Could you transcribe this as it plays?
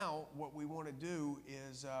what we want to do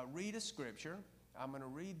is read a scripture. I'm going to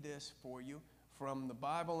read this for you from the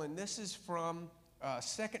Bible, and this is from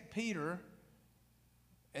 2 Peter,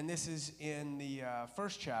 and this is in the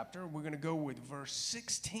first chapter. We're going to go with verse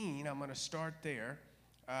 16. I'm going to start there.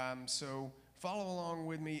 So follow along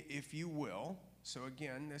with me if you will. So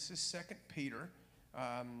again, this is 2 Peter,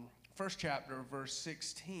 first chapter, verse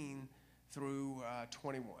 16 through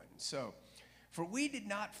 21. So, for we did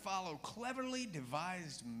not follow cleverly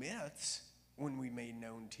devised myths when we made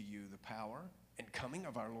known to you the power and coming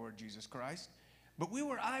of our Lord Jesus Christ, but we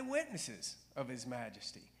were eyewitnesses of his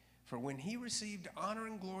majesty. For when he received honor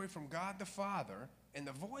and glory from God the Father, and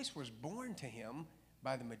the voice was borne to him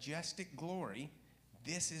by the majestic glory,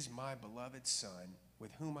 "This is my beloved Son,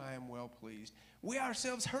 with whom I am well pleased," we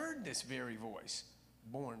ourselves heard this very voice,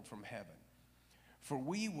 borne from heaven. For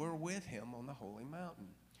we were with him on the holy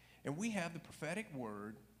mountain. And we have the prophetic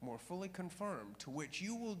word more fully confirmed, to which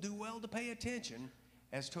you will do well to pay attention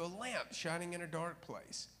as to a lamp shining in a dark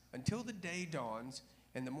place, until the day dawns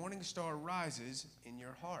and the morning star rises in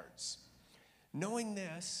your hearts. Knowing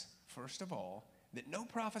this, first of all, that no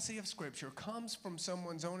prophecy of Scripture comes from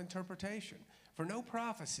someone's own interpretation. For no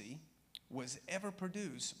prophecy was ever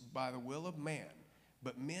produced by the will of man,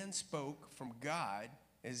 but men spoke from God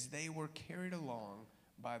as they were carried along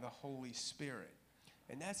by the Holy Spirit.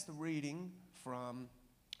 And that's the reading from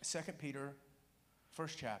 2 Peter,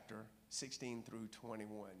 first chapter, 16 through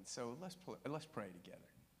 21. So let's pray together.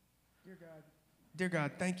 Dear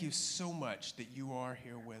God, thank you so much that you are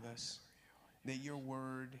here with us, that your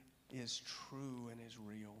word is true and is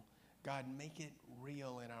real. God, make it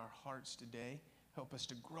real in our hearts today. Help us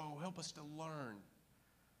to grow, help us to learn,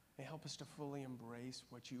 and help us to fully embrace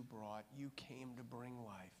what you brought. You came to bring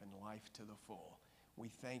life and life to the full. We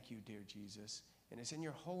thank you, dear Jesus. And it's in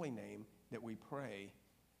your holy name that we pray.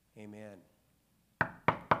 Amen.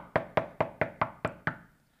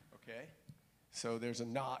 Okay, so there's a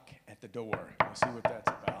knock at the door. We'll see what that's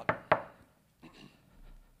about.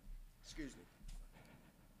 Excuse me.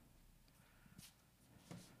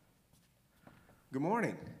 Good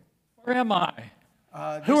morning. Where am I?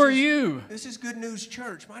 Who are you? This is Good News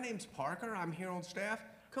Church. My name's Parker. I'm here on staff.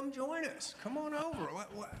 Come join us. Come on over.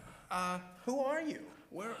 Who are you?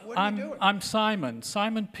 What are you doing? I'm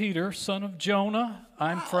Simon Peter, son of Jonah.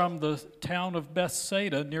 I'm from the town of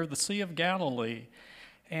Bethsaida near the Sea of Galilee.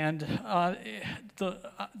 And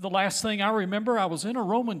the last thing I remember, I was in a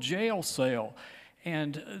Roman jail cell.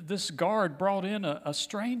 And this guard brought in a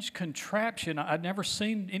strange contraption. I'd never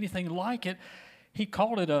seen anything like it. He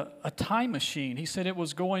called it a time machine. He said it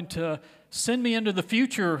was going to send me into the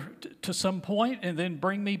future to some point and then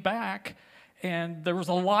bring me back. And there was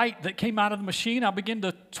a light that came out of the machine. I began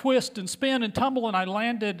to twist and spin and tumble, and I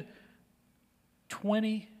landed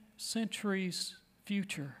 20 centuries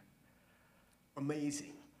future.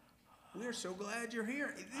 Amazing. We are so glad you're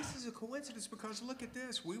here. This is a coincidence because look at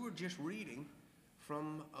this. We were just reading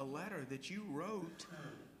from a letter that you wrote,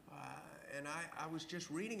 and I was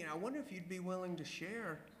just reading it. I wonder if you'd be willing to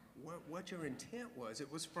share what your intent was.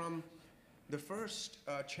 It was from the first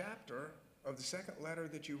chapter of the second letter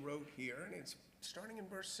that you wrote here, and it's starting in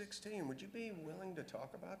verse 16. Would you be willing to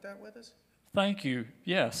talk about that with us? Thank you.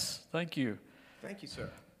 Yes, thank you. Thank you, sir.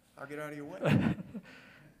 I'll get out of your way.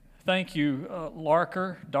 Thank you,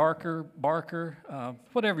 Larker, Darker, Barker,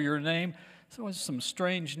 whatever your name. There was some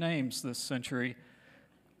strange names this century.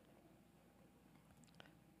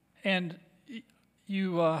 And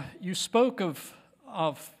you spoke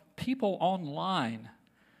of people online.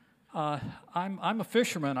 I'm a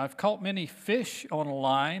fisherman. I've caught many fish on a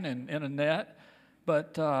line and in a net,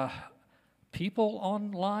 but people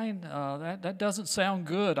online, that doesn't sound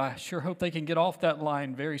good. I sure hope they can get off that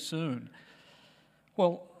line very soon.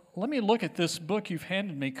 Well, let me look at this book you've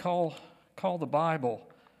handed me called the Bible.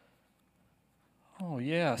 Oh,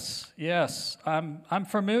 yes. I'm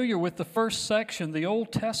familiar with the first section, the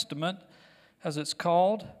Old Testament, as it's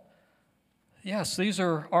called. Yes, these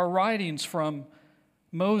are our writings from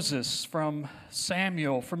Moses, from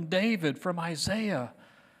Samuel, from David, from Isaiah,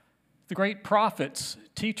 the great prophets,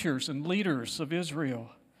 teachers, and leaders of Israel.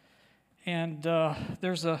 And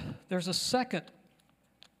there's a second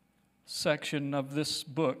section of this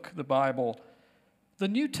book, the Bible, the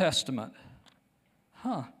New Testament.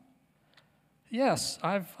 Yes,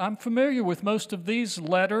 I'm familiar with most of these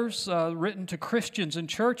letters written to Christians and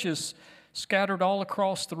churches scattered all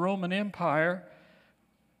across the Roman Empire,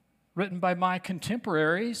 written by my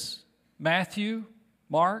contemporaries, Matthew,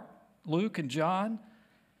 Mark, Luke, and John,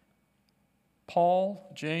 Paul,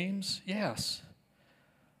 James, yes.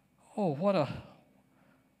 Oh,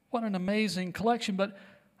 what an amazing collection. But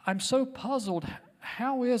I'm so puzzled.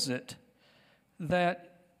 how is it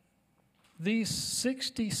that these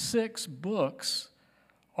 66 books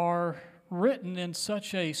are written in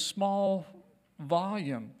such a small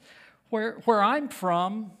volume? Where I'm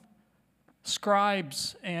from,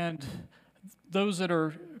 scribes and those that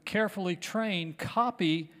are carefully trained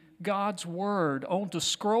copy God's Word onto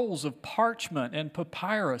scrolls of parchment and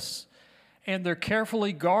papyrus, and they're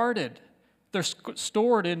carefully guarded. They're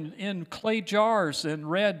stored in clay jars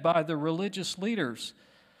and read by the religious leaders.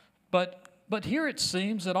 But here it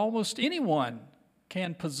seems that almost anyone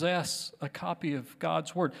can possess a copy of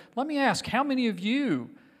God's Word. Let me ask, how many of you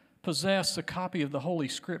possess a copy of the Holy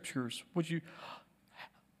Scriptures?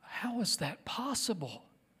 How is that possible?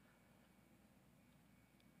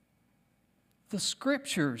 The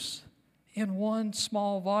Scriptures in one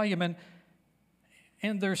small volume.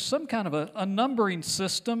 And there's some kind of a numbering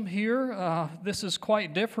system here. This is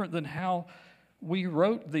quite different than how we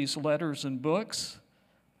wrote these letters and books.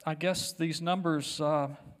 I guess these numbers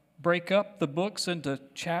break up the books into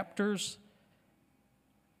chapters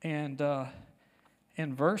and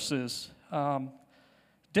verses.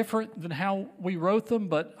 Different than how we wrote them,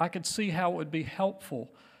 but I could see how it would be helpful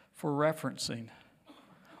for referencing.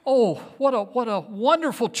 Oh, what a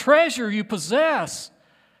wonderful treasure you possess!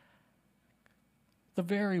 The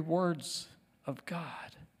very words of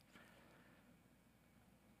God.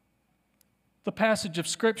 The passage of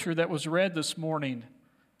Scripture that was read this morning,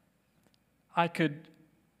 I could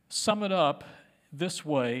sum it up this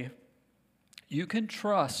way. You can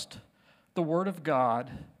trust the Word of God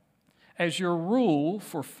as your rule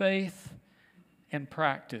for faith and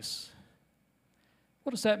practice.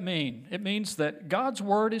 What does that mean? It means that God's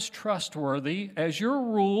Word is trustworthy as your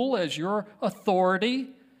rule, as your authority,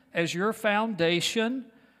 as your foundation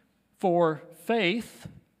for faith,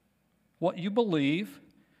 what you believe,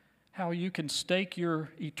 how you can stake your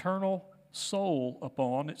eternal soul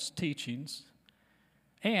upon its teachings,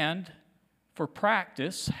 and for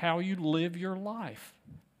practice, how you live your life.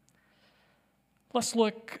 Let's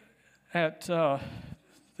look at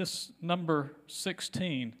this number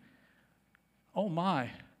 16. Oh my,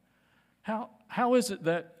 how is it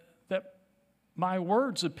that my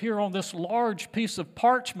words appear on this large piece of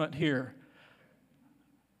parchment here?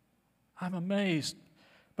 I'm amazed.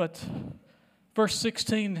 But verse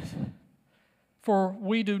 16, for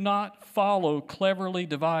we do not follow cleverly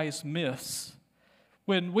devised myths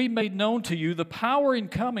when we made known to you the power and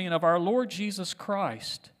coming of our Lord Jesus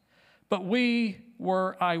Christ, but we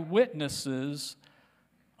were eyewitnesses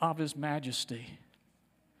of His majesty.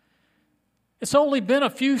 It's only been a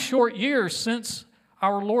few short years since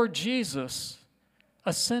our Lord Jesus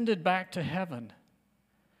ascended back to heaven.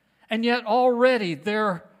 And yet already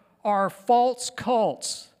there are false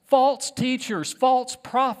cults, false teachers, false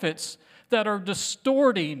prophets that are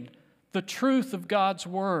distorting the truth of God's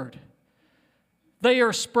Word. They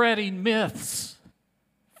are spreading myths,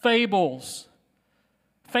 fables,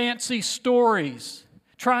 fancy stories,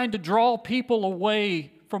 trying to draw people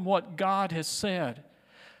away from what God has said.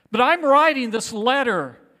 But I'm writing this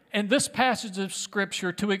letter and this passage of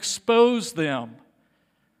Scripture to expose them.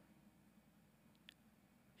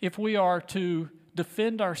 If we are to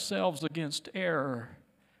defend ourselves against error,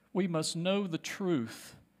 we must know the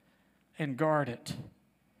truth and guard it.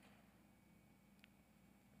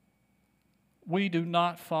 We do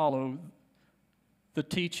not follow the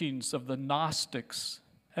teachings of the Gnostics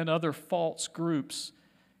and other false groups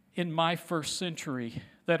in my first century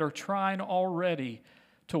that are trying already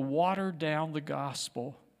to water down the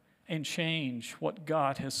gospel and change what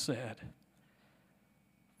God has said.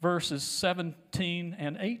 Verses 17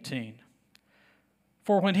 and 18.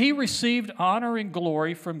 For when He received honor and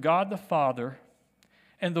glory from God the Father,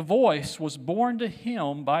 and the voice was borne to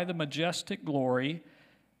Him by the majestic glory,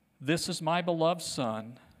 this is my beloved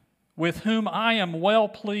Son, with whom I am well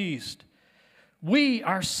pleased. We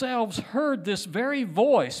ourselves heard this very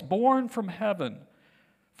voice borne from heaven,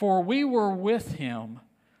 for we were with Him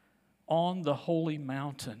on the holy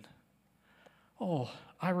mountain. Oh,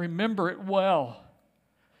 I remember it well.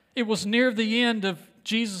 It was near the end of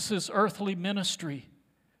Jesus' earthly ministry.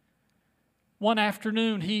 One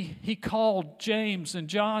afternoon, he called James and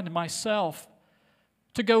John and myself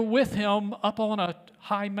to go with Him up on a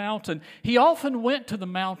high mountain. He often went to the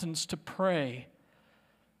mountains to pray.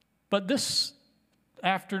 But this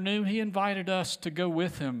afternoon, He invited us to go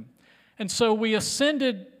with Him. And so we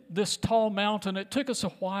ascended this tall mountain. It took us a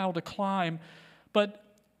while to climb. But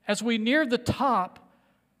as we neared the top,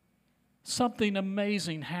 something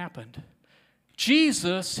amazing happened.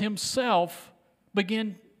 Jesus Himself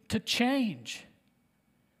began to change.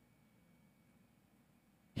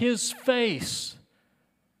 His face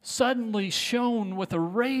suddenly shone with a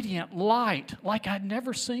radiant light like I'd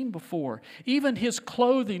never seen before. Even his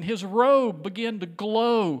clothing, his robe began to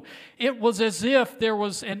glow. It was as if there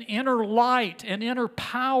was an inner light, an inner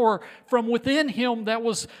power from within him that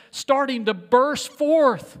was starting to burst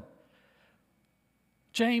forth.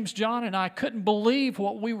 James, John, and I couldn't believe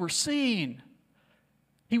what we were seeing.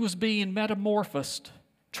 He was being metamorphosed,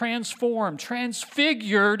 transformed,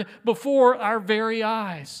 transfigured before our very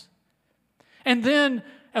eyes. And then,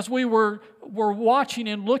 as we were watching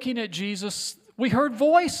and looking at Jesus, we heard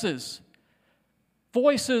voices.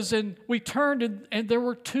 Voices, and we turned, and there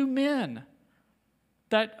were two men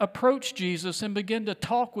that approached Jesus and began to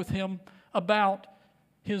talk with him about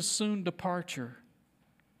his soon departure.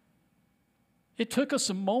 It took us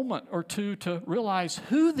a moment or two to realize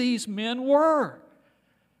who these men were.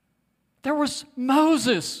 There was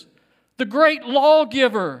Moses, the great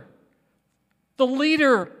lawgiver, the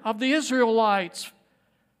leader of the Israelites,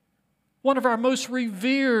 one of our most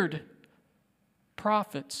revered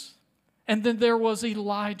prophets. And then there was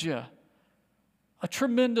Elijah, a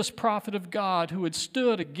tremendous prophet of God who had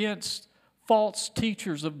stood against false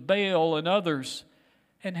teachers of Baal and others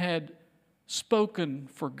and had spoken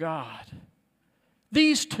for God.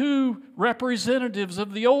 These two representatives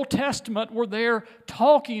of the Old Testament were there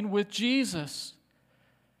talking with Jesus.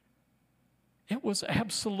 It was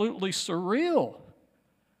absolutely surreal.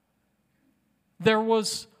 There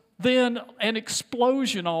was then an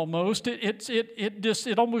explosion almost.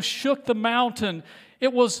 It almost shook the mountain.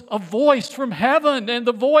 It was a voice from heaven, and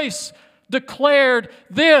the voice declared,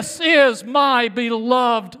 "This is my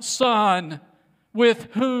beloved Son,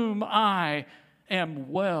 with whom I am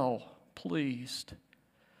well pleased."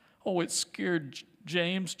 Oh, it scared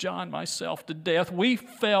James, John, myself to death. We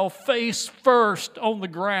fell face first on the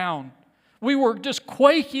ground. We were just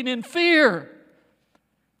quaking in fear.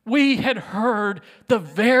 We had heard the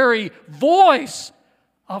very voice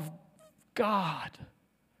of God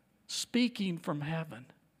speaking from heaven.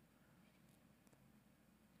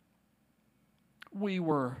 We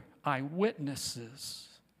were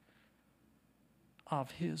eyewitnesses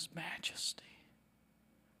of His majesty.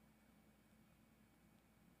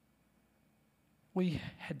 We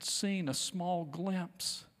had seen a small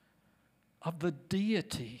glimpse of the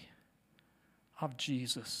deity of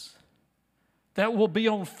Jesus that will be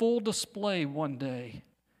on full display one day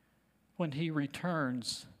when He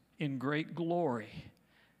returns in great glory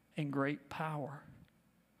and great power.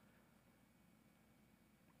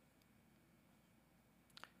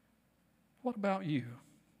 What about you?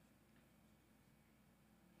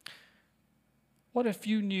 What if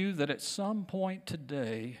you knew that at some point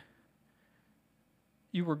today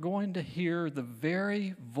you were going to hear the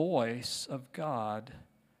very voice of God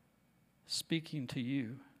speaking to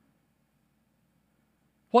you?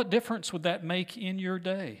 What difference would that make in your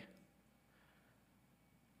day?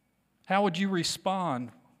 How would you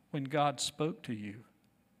respond when God spoke to you?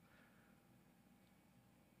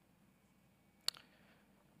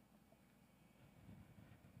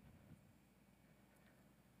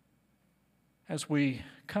 As we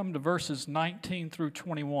come to verses 19 through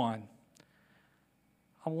 21,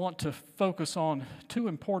 I want to focus on two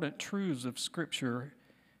important truths of Scripture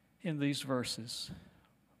in these verses.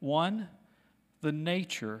 One, the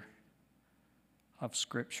nature of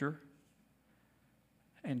Scripture.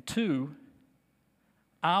 And two,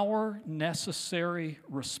 our necessary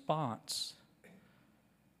response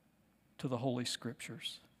to the Holy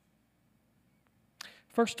Scriptures.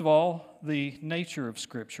 First of all, the nature of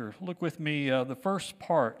Scripture. Look with me, the first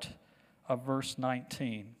part of verse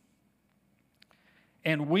 19.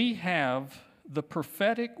 And we have the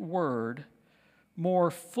prophetic word more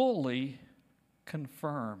fully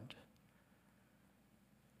confirmed.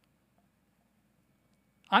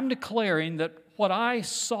 I'm declaring that what I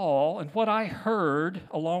saw and what I heard,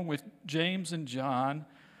 along with James and John,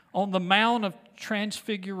 on the Mount of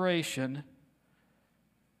Transfiguration,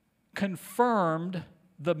 confirmed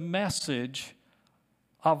the message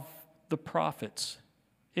of the prophets.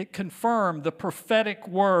 It confirmed the prophetic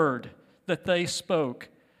word that they spoke.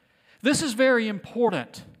 This is very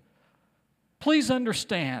important. Please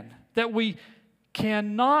understand that we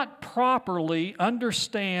cannot properly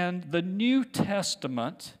understand the New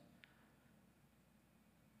Testament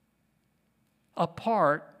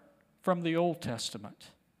apart from the Old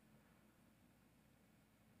Testament.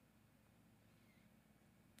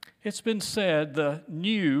 It's been said the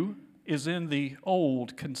new is in the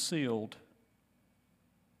old concealed.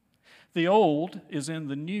 The old is in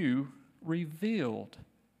the new revealed.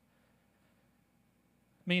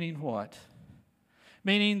 Meaning what?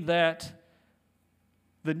 Meaning that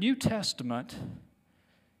the New Testament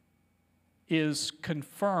is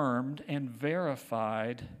confirmed and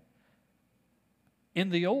verified in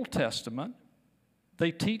the Old Testament.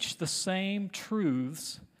 They teach the same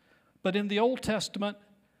truths, but in the Old Testament,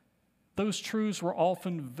 those truths were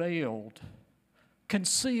often veiled,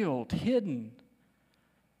 concealed, hidden.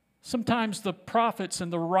 Sometimes the prophets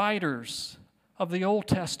and the writers of the Old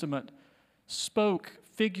Testament spoke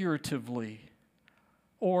figuratively,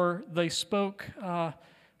 or they spoke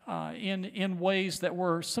in ways that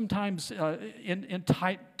were sometimes in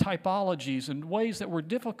typologies and ways that were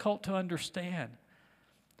difficult to understand.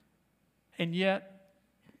 And yet,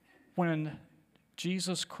 when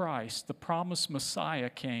Jesus Christ, the promised Messiah,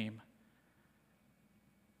 came,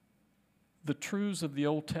 the truths of the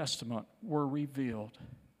Old Testament were revealed.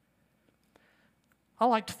 I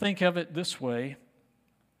like to think of it this way.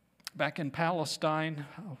 Back in Palestine,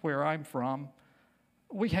 where I'm from,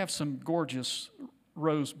 we have some gorgeous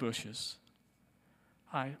rose bushes.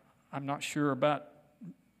 I'm not sure about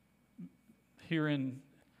here in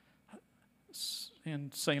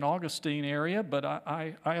St. Augustine area, but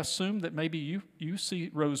I assume that maybe you see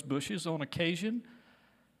rose bushes on occasion.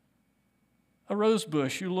 A rose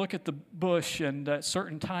bush, you look at the bush, and at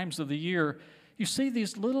certain times of the year, you see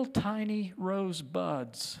these little tiny rose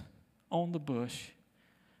buds on the bush.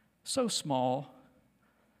 So small,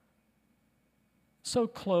 so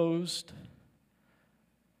closed,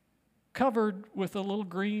 covered with a little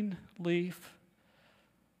green leaf.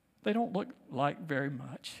 They don't look like very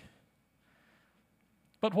much.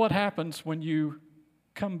 But what happens when you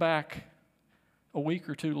come back a week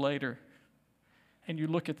or two later and you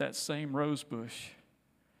look at that same rose bush?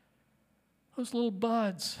 Those little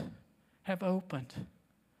buds have opened.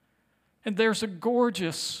 And there's a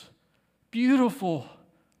gorgeous, beautiful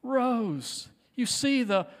rose. You see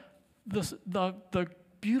the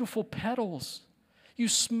beautiful petals. You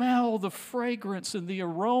smell the fragrance and the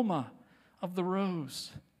aroma of the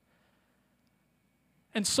rose.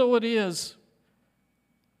 And so it is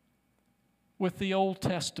with the Old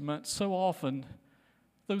Testament. So often,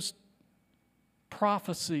 those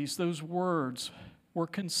prophecies, those words were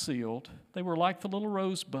concealed. They were like the little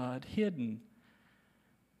rosebud, hidden.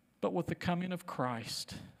 But with the coming of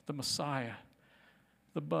Christ, the Messiah,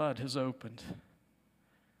 the bud has opened.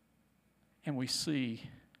 And we see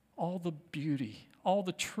all the beauty, all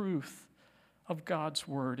the truth of God's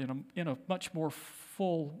Word in a much more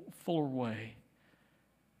fuller way.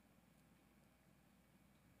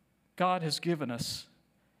 God has given us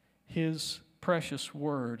His precious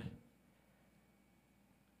Word.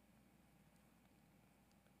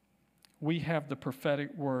 We have the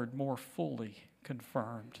prophetic word more fully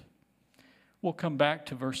confirmed. We'll come back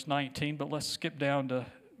to verse 19, but let's skip down to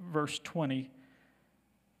verse 20.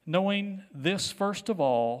 Knowing this first of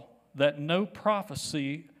all, that no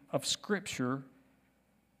prophecy of Scripture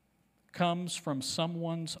comes from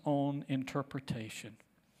someone's own interpretation.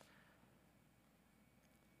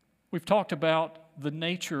 We've talked about the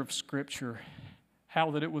nature of Scripture,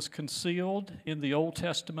 how that it was concealed in the Old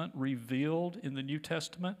Testament, revealed in the New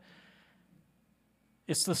Testament.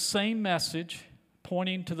 It's the same message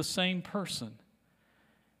pointing to the same person,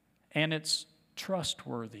 and it's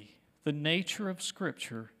trustworthy. The nature of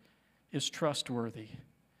Scripture is trustworthy.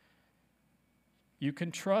 You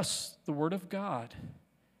can trust the Word of God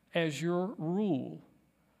as your rule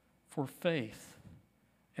for faith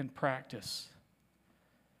and practice.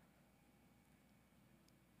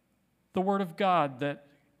 The Word of God that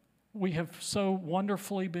we have so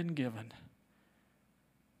wonderfully been given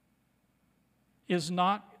is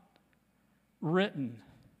not written,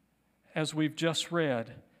 as we've just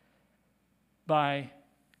read, by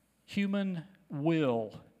human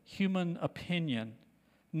will, human opinion.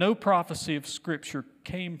 No prophecy of Scripture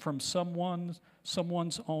came from someone's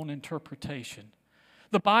own interpretation.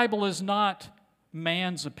 The Bible is not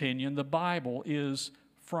man's opinion. The Bible is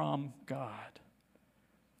from God.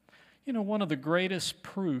 You know, one of the greatest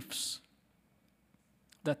proofs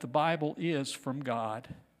that the Bible is from God,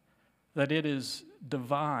 that it is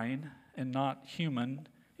divine and not human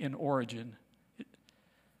in origin,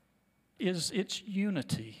 is its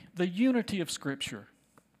unity, the unity of Scripture.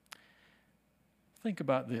 Think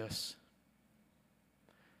about this.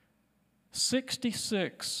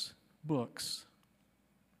 66 books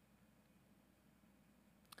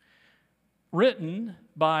written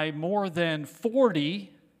by more than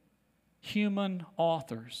 40 human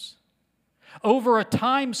authors over a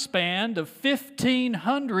time span of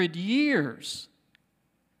 1,500 years,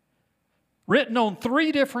 written on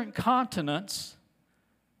 3 different continents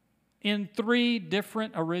in 3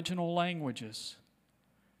 different original languages.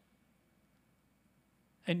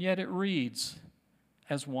 And yet it reads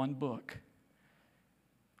as one book.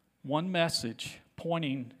 one message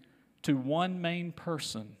pointing to one main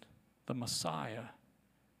person, the Messiah,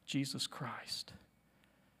 Jesus Christ.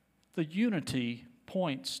 The unity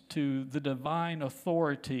points to the divine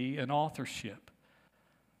authority and authorship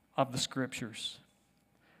of the Scriptures.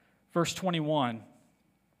 Verse 21,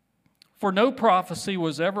 "For no prophecy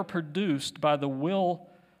was ever produced by the will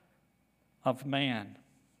of man,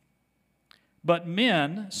 but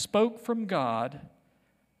men spoke from God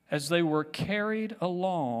as they were carried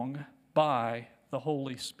along by the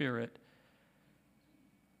Holy Spirit."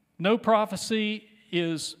 No prophecy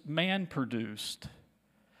is man-produced.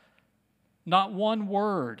 Not one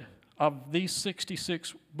word of these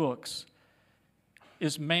 66 books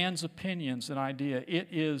is man's opinions and idea. It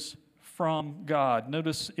is from God.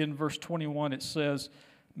 Notice in verse 21 it says,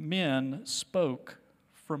 men spoke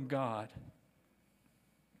from God.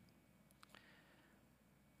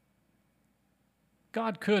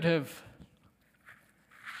 God could have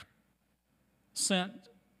sent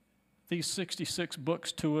these 66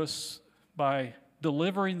 books to us by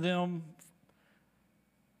delivering them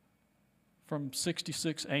from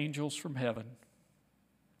 66 angels from heaven.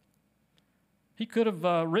 He could have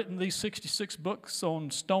written these 66 books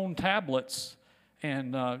on stone tablets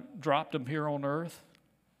and dropped them here on earth.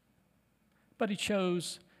 But he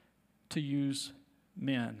chose to use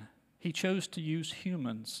men. He chose to use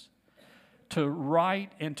humans to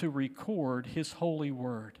write and to record his holy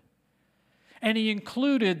word. And he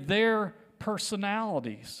included their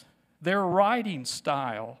personalities, their writing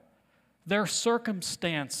style, their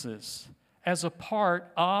circumstances as a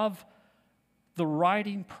part of the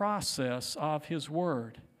writing process of his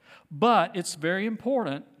word. But it's very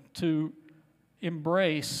important to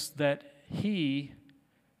embrace that he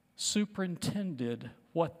superintended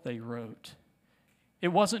what they wrote. It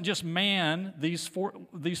wasn't just man, these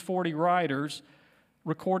 40 writers,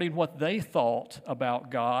 recording what they thought about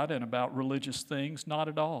God and about religious things. Not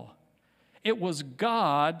at all. It was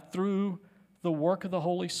God, through the work of the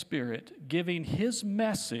Holy Spirit, giving his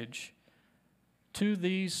message to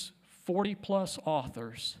these 40-plus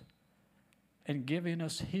authors and giving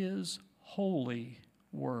us his holy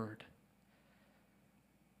word.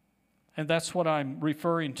 And that's what I'm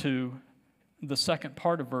referring to, the second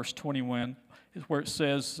part of verse 21, is where it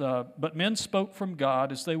says, but men spoke from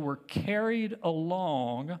God as they were carried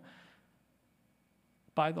along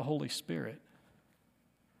by the Holy Spirit.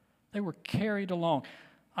 They were carried along.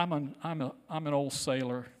 I'm an old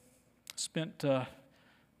sailor. Spent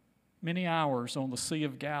many hours on the Sea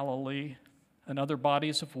of Galilee and other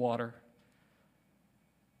bodies of water.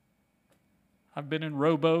 I've been in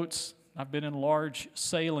rowboats. I've been in large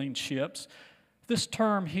sailing ships. This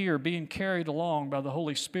term here, being carried along by the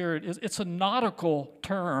Holy Spirit, it's a nautical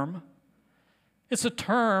term. It's a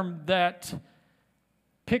term that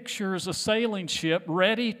pictures a sailing ship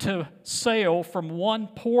ready to sail from one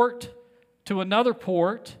port to another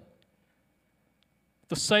port.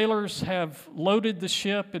 The sailors have loaded the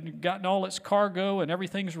ship and gotten all its cargo and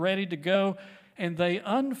everything's ready to go, and they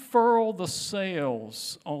unfurl the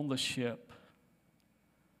sails on the ship.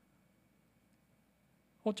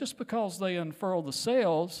 Well, just because they unfurl the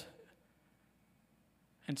sails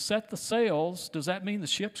and set the sails, does that mean the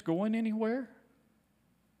ship's going anywhere?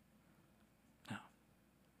 No.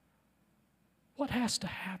 What has to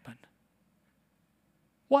happen?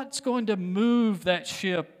 What's going to move that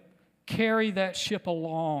ship, carry that ship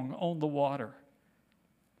along on the water?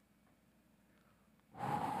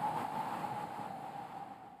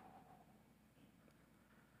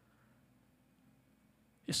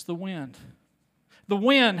 It's the wind. The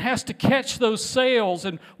wind has to catch those sails,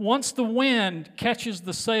 and once the wind catches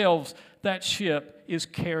the sails, that ship is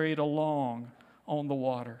carried along on the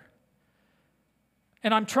water.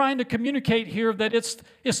 And I'm trying to communicate here that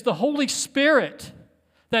it's the Holy Spirit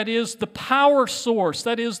that is the power source,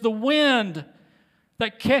 that is the wind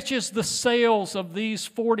that catches the sails of these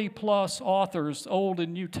 40-plus authors, Old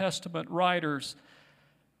and New Testament writers,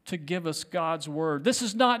 to give us God's word. This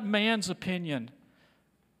is not man's opinion.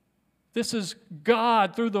 This is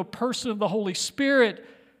God, through the person of the Holy Spirit,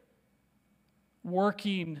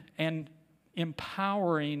 working and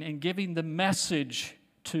empowering and giving the message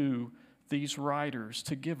to these writers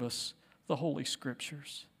to give us the Holy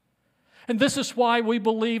Scriptures. And this is why we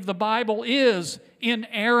believe the Bible is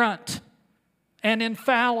inerrant and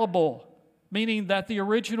infallible, meaning that the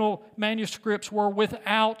original manuscripts were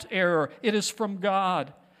without error. It is from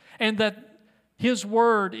God, and that His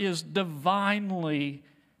Word is divinely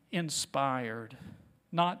inspired,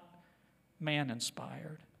 not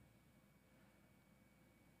man-inspired.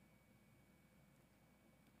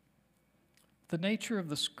 The nature of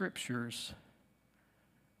the Scriptures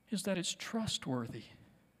is that it's trustworthy.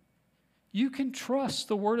 You can trust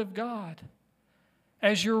the Word of God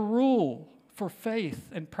as your rule for faith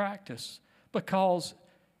and practice because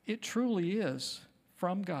it truly is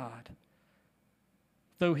from God.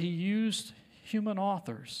 Though He used human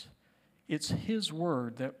authors, it's His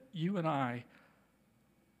Word that you and I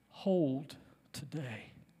hold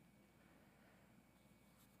today.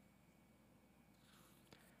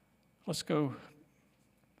 Let's go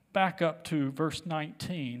back up to verse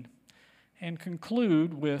 19 and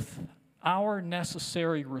conclude with our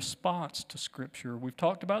necessary response to Scripture. We've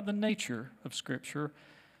talked about the nature of Scripture.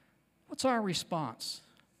 What's our response?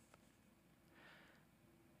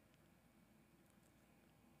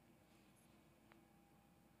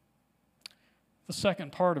 The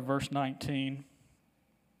second part of verse 19.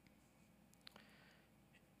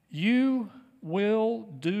 You will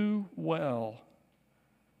do well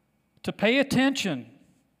to pay attention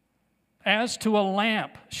as to a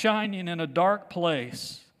lamp shining in a dark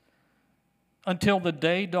place until the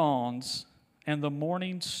day dawns and the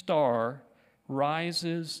morning star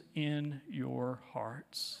rises in your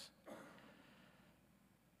hearts.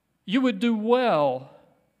 You would do well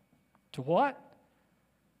to what?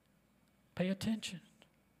 Pay attention.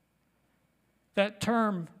 That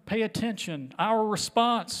term, pay attention, our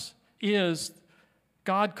response is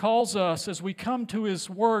God calls us as we come to His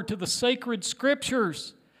Word, to the sacred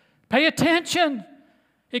Scriptures. Pay attention.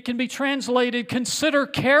 It can be translated, consider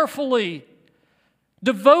carefully.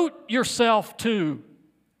 Devote yourself to.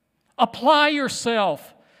 Apply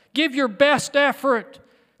yourself. Give your best effort.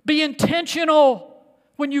 Be intentional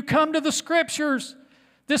when you come to the Scriptures.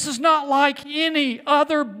 This is not like any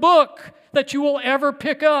other book that you will ever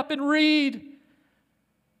pick up and read.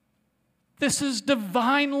 This is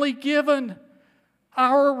divinely given.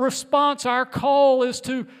 Our response, our call is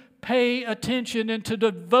to pay attention and to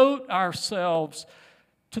devote ourselves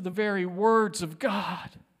to the very words of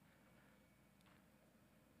God.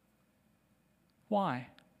 Why?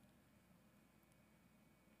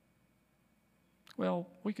 Well,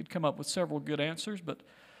 we could come up with several good answers, but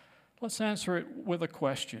let's answer it with a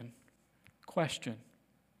question. Question.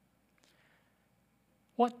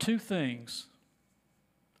 What two things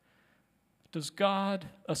does God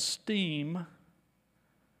esteem,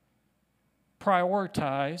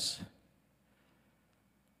 prioritize,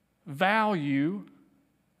 value,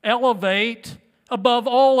 elevate above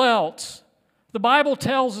all else? The Bible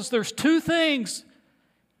tells us there's two things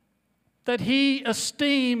that He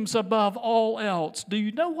esteems above all else. Do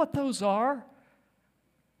you know what those are?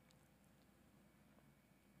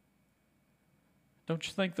 Don't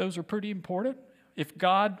you think those are pretty important? If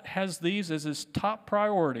God has these as His top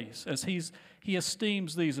priorities, as He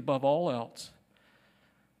esteems these above all else.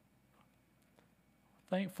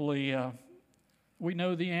 Thankfully, we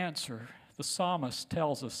know the answer. The psalmist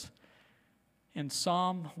tells us in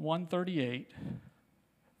Psalm 138,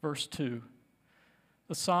 verse 2,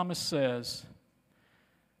 the psalmist says,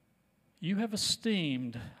 "You have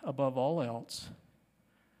esteemed above all else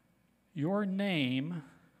your name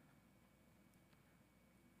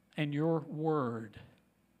and your word."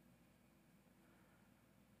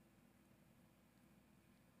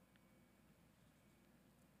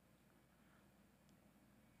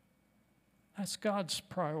 That's God's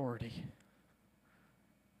priority.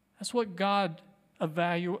 That's what God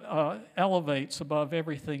elevates above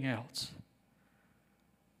everything else.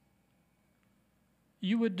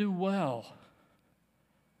 You would do well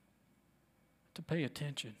to pay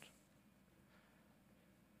attention,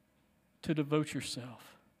 to devote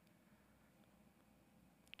yourself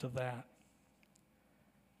to that.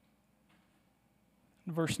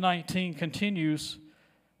 Verse 19 continues,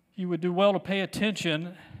 you would do well to pay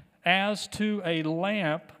attention as to a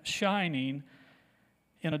lamp shining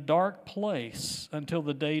in a dark place until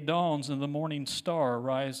the day dawns and the morning star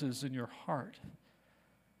rises in your heart.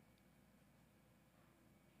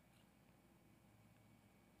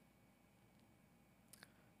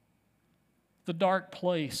 The dark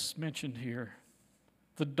place mentioned here,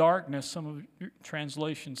 the darkness, some of your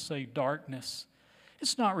translations say darkness.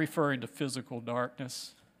 It's not referring to physical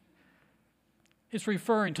darkness. It's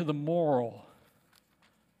referring to the moral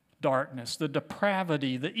darkness, the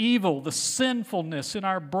depravity, the evil, the sinfulness in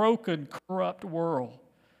our broken, corrupt world.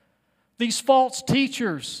 These false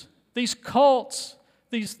teachers, these cults,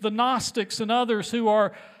 the Gnostics and others who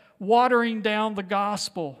are watering down the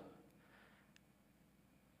gospel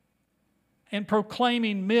and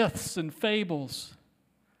proclaiming myths and fables,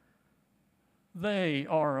 they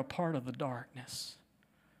are a part of the darkness.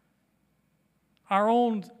 Our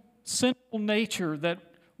own sinful nature that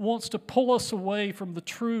wants to pull us away from the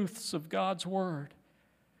truths of God's Word,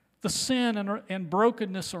 the sin and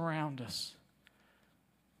brokenness around us.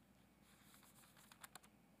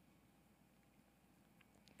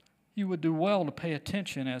 you would do well to pay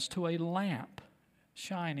attention as to a lamp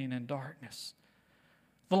shining in darkness.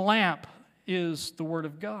 The lamp is the Word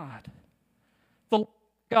of God.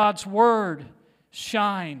 God's Word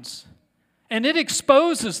shines, and it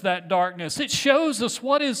exposes that darkness. It shows us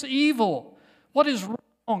what is evil, what is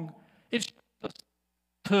wrong. It shows us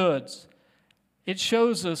hoods. It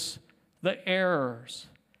shows us the errors,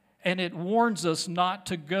 and it warns us not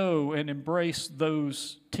to go and embrace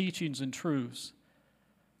those teachings and truths.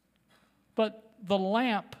 But the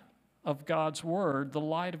lamp of God's Word, the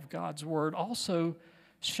light of God's Word, also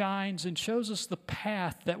shines and shows us the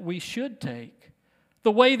path that we should take,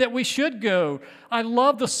 the way that we should go. I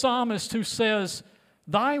love the psalmist who says,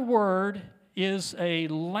 "Thy word is a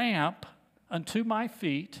lamp unto my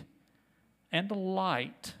feet and a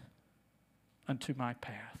light unto my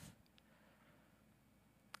path."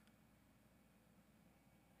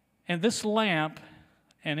 And this lamp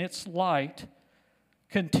and its light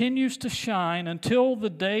continues to shine until the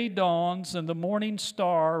day dawns and the morning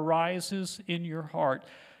star rises in your heart.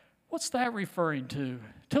 What's that referring to?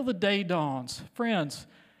 Till the day dawns. Friends,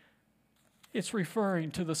 it's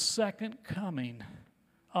referring to the second coming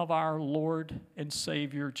of our Lord and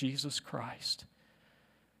Savior Jesus Christ.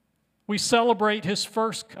 We celebrate His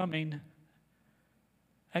first coming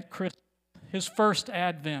at Christmas, His first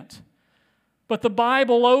advent. But the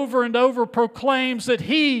Bible over and over proclaims that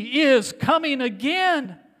He is coming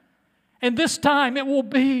again. And this time it will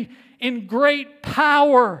be in great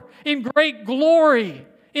power, in great glory,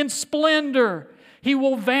 in splendor. He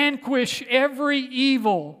will vanquish every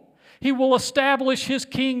evil. He will establish His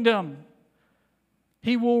kingdom.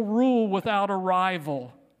 He will rule without a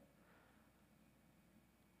rival.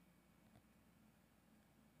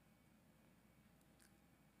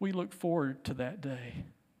 We look forward to that day,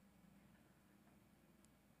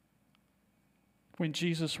 when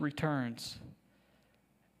Jesus returns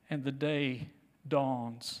and the day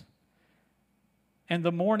dawns and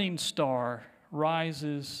the morning star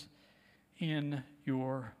rises in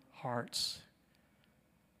your hearts.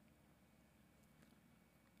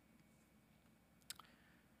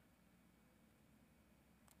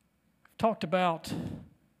 I've talked about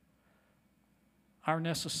our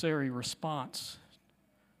necessary response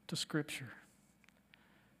to Scripture,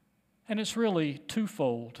 and it's really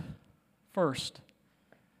twofold. First,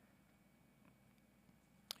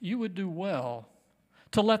 you would do well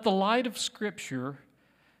to let the light of Scripture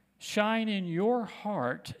shine in your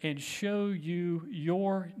heart and show you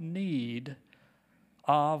your need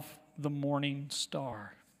of the morning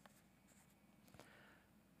star.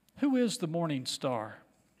 Who is the morning star?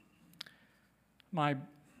 My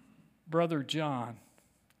brother John,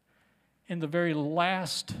 in the very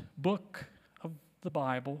last book of the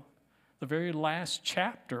Bible, the very last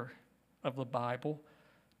chapter of the Bible,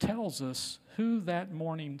 tells us who that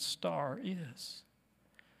morning star is.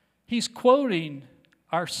 He's quoting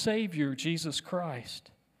our Savior, Jesus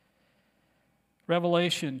Christ.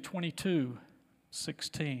 Revelation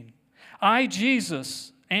 22:16. I,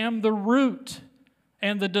 Jesus, am the root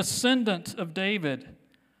and the descendant of David,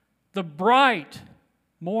 the bright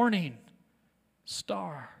morning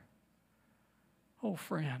star. Oh,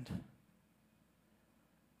 friend,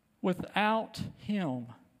 without Him,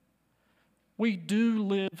 we do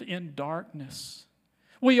live in darkness.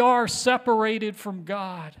 We are separated from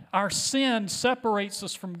God. Our sin separates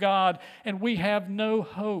us from God, and we have no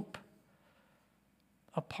hope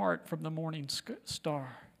apart from the morning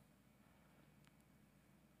star.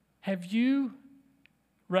 Have you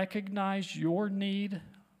recognized your need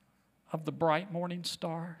of the bright morning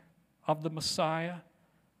star, of the Messiah?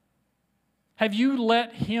 Have you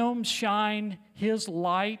let Him shine His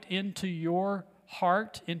light into your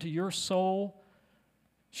heart, into your soul,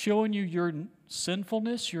 showing you your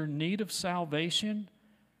sinfulness, your need of salvation,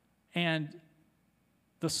 and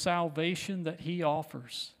the salvation that He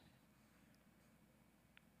offers?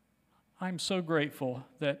 I'm so grateful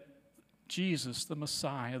that Jesus, the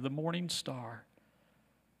Messiah, the morning star,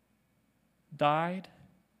 died,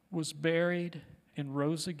 was buried, and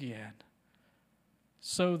rose again,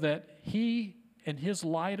 so that He and His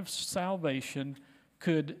light of salvation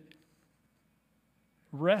could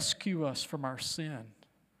rescue us from our sin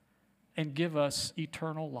and give us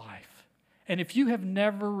eternal life. And if you have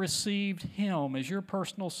never received Him as your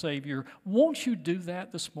personal Savior, won't you do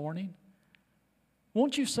that this morning?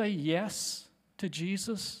 Won't you say yes to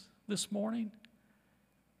Jesus this morning?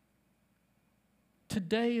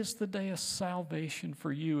 Today is the day of salvation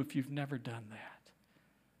for you if you've never done that.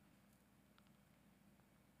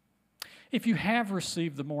 If you have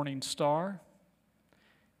received the morning star,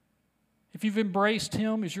 if you've embraced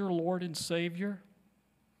Him as your Lord and Savior,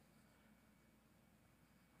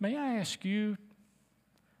 May I ask you,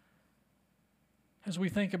 as we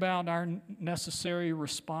think about our necessary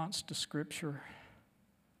response to Scripture,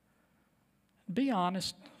 be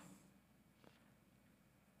honest.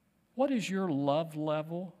 What is your love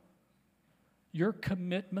level, your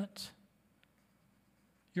commitment,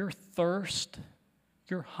 your thirst,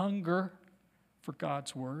 your hunger for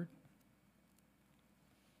God's Word?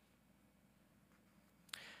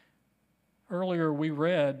 Earlier we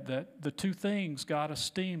read that the two things God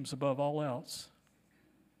esteems above all else: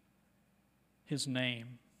 His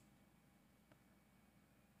name.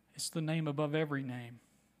 It's the name above every name.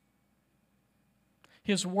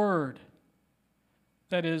 His Word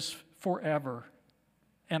that is forever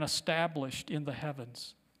and established in the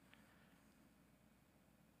heavens.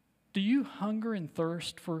 Do you hunger and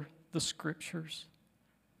thirst for the Scriptures?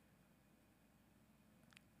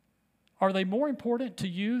 Are they more important to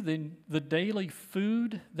you than the daily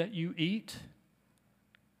food that you eat?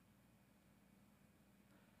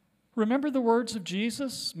 Remember the words of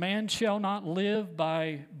Jesus, "Man shall not live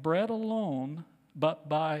by bread alone, but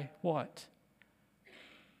by" what?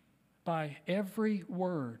 By every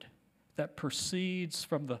word that proceeds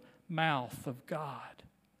from the mouth of God.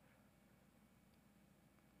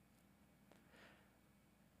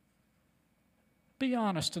 Be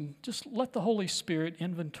honest and just let the Holy Spirit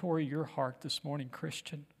inventory your heart this morning,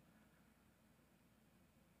 Christian.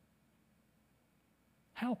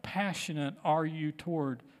 How passionate are you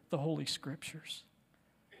toward the Holy Scriptures?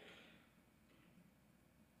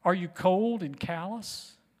 Are you cold and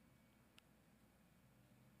callous?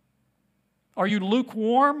 Are you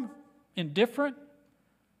lukewarm, indifferent?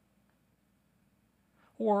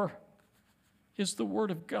 Or is the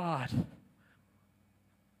Word of God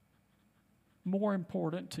more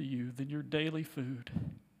important to you than your daily food?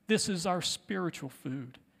 This is our spiritual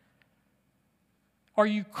food. Are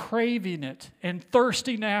you craving it and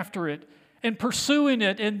thirsting after it and pursuing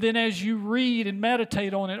it? And then as you read and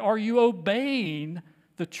meditate on it, are you obeying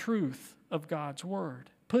the truth of God's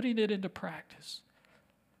Word, putting it into practice?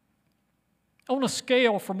 On a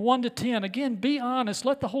scale from 1 to 10, again, be honest.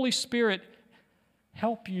 Let the Holy Spirit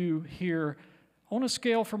help you here. On a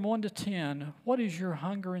scale from 1 to 10, what is your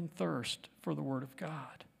hunger and thirst for the Word of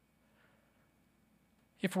God?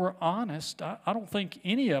 If we're honest, I don't think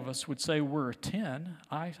any of us would say we're a 10.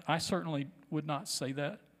 I certainly would not say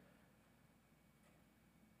that.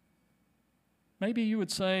 Maybe you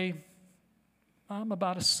would say, I'm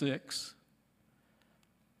about a 6.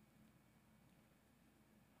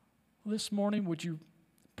 This morning, would you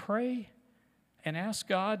pray and ask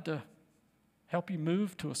God to help you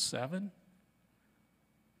move to a 7?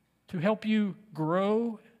 To help you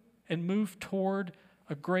grow and move toward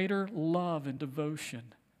a greater love and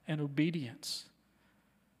devotion and obedience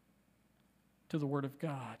to the Word of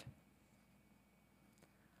God.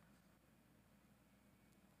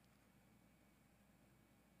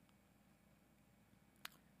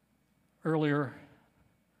 Earlier,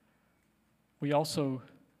 we also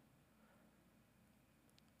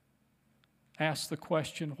asked the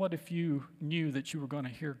question, what if you knew that you were going to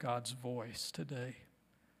hear God's voice today?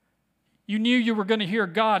 You knew you were going to hear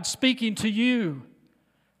God speaking to you.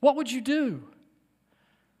 What would you do?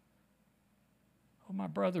 Well, my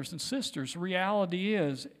brothers and sisters, reality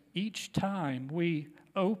is each time we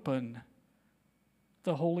open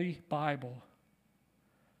the Holy Bible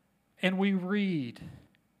and we read,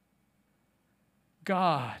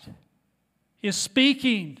 God is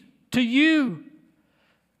speaking to you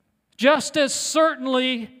just as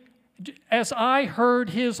certainly as I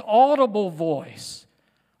heard His audible voice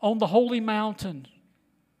on the holy mountain.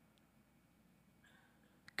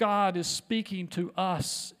 God is speaking to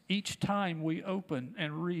us each time we open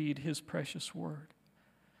and read His precious Word.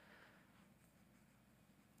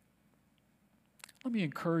 Let me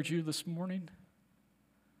encourage you this morning.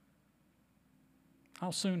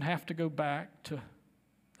 I'll soon have to go back to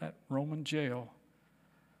that Roman jail.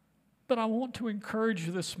 But I want to encourage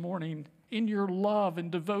you this morning in your love and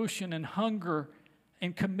devotion and hunger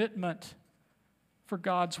and commitment for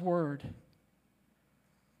God's Word.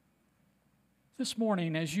 This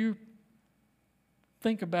morning, as you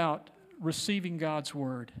think about receiving God's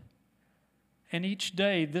Word, and each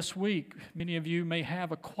day this week, many of you may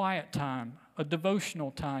have a quiet time, a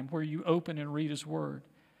devotional time where you open and read His Word.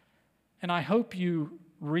 And I hope you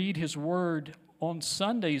read His Word on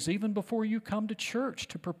Sundays, even before you come to church,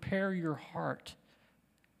 to prepare your heart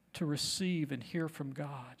to receive and hear from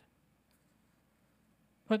God.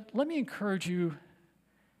 But let me encourage you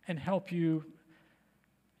and help you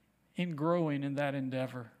in growing in that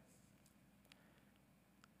endeavor.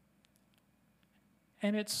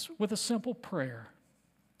 And it's with a simple prayer.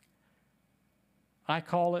 I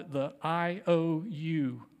call it the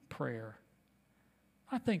IOU prayer.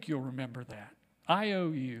 I think you'll remember that.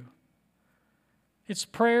 IOU. It's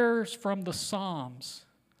prayers from the Psalms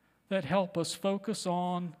that help us focus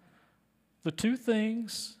on the two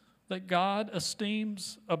things that God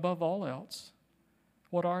esteems above all else.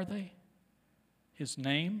 What are they? His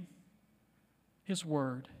name, His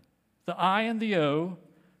Word. The I and the O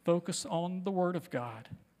focus on the Word of God.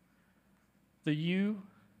 The U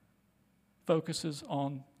focuses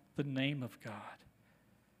on the name of God.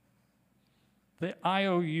 The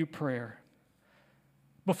IOU prayer.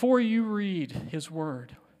 Before you read His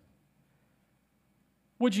Word,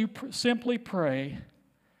 would you simply pray,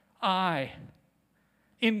 I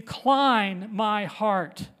incline my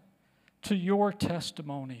heart to your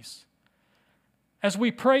testimonies. As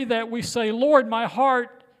we pray that, we say, Lord, my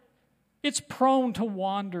heart, it's prone to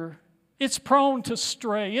wander. It's prone to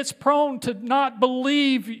stray. It's prone to not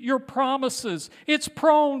believe your promises. It's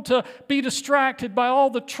prone to be distracted by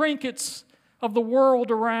all the trinkets of the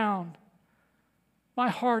world around. My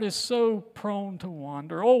heart is so prone to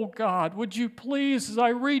wander. Oh God, would you please, as I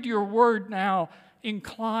read your word now,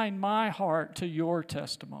 incline my heart to your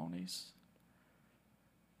testimonies.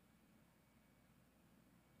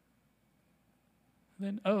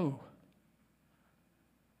 Then,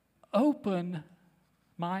 open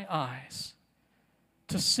my eyes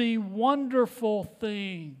to see wonderful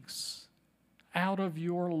things out of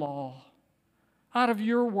your law, out of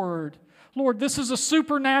your word. Lord, this is a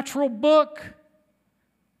supernatural book.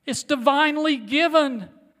 It's divinely given.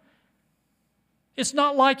 It's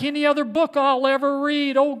not like any other book I'll ever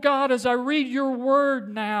read. Oh God, as I read your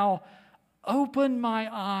word now, open my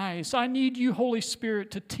eyes. I need you, Holy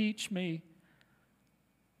Spirit, to teach me.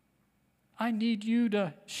 I need you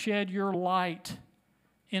to shed your light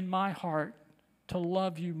in my heart to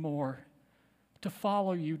love you more, to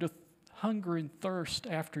follow you, to hunger and thirst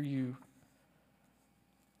after you.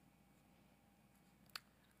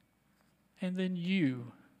 And then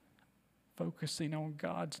you, focusing on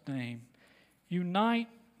God's name, unite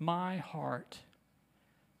my heart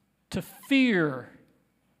to fear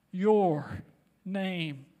your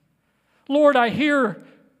name. Lord, I hear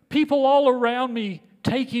people all around me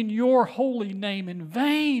taking your holy name in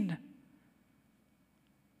vain,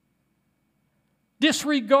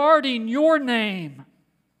 disregarding your name.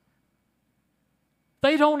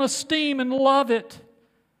 They don't esteem and love it.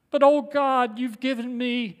 But oh God, you've given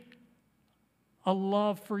me a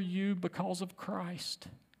love for you because of Christ.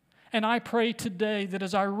 And I pray today that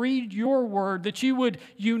as I read your word, that you would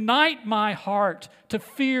unite my heart to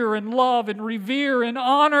fear and love and revere and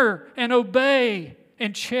honor and obey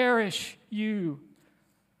and cherish you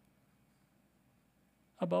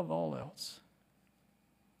above all else.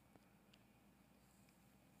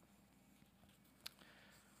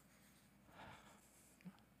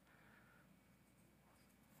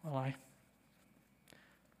 Well, I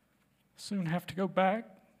soon have to go back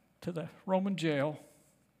to the Roman jail.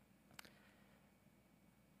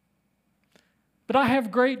 But I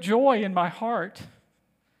have great joy in my heart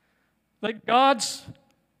that God's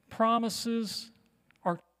promises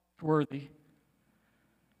are worthy,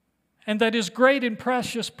 and that His great and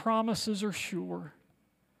precious promises are sure.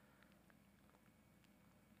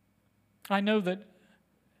 I know that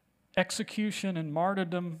execution and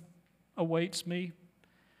martyrdom awaits me,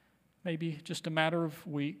 maybe just a matter of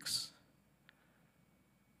weeks.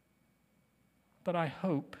 But I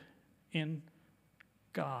hope in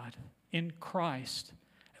God, in Christ.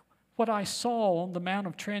 What I saw on the Mount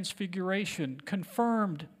of Transfiguration,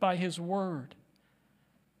 confirmed by His Word.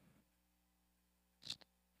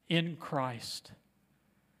 In Christ.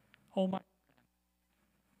 Oh my,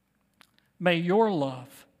 may your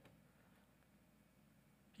love,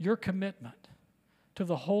 your commitment to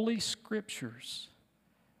the Holy Scriptures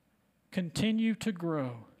continue to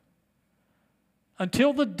grow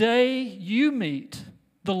until the day you meet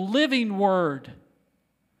the living Word,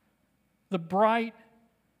 the bright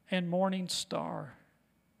and morning star,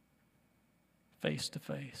 face to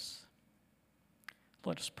face.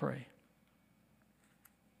 Let us pray.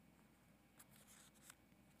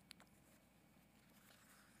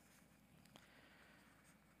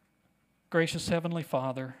 Gracious Heavenly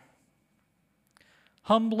Father,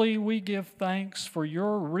 humbly we give thanks for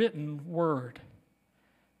your written word.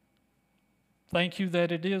 Thank you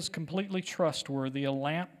that it is completely trustworthy, a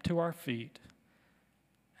lamp to our feet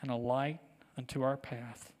and a light unto our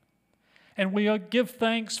path. And we give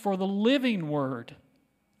thanks for the living word,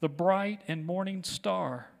 the bright and morning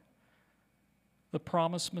star, the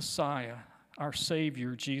promised Messiah, our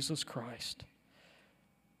Savior, Jesus Christ.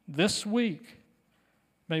 This week,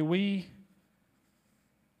 may we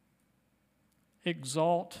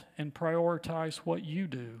exalt and prioritize what you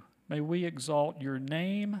do. May we exalt your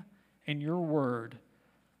name and your word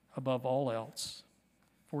above all else.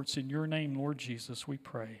 For it's in your name, Lord Jesus, we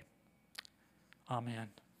pray. Amen.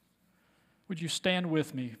 Would you stand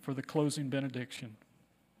with me for the closing benediction?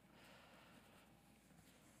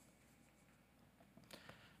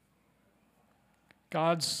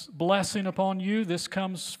 God's blessing upon you. This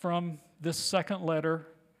comes from this second letter,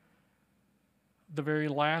 the very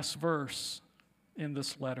last verse in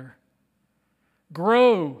this letter.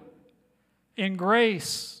 Grow in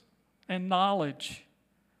grace and knowledge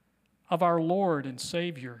of our Lord and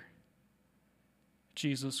Savior,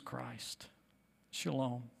 Jesus Christ.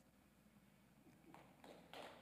 Shalom.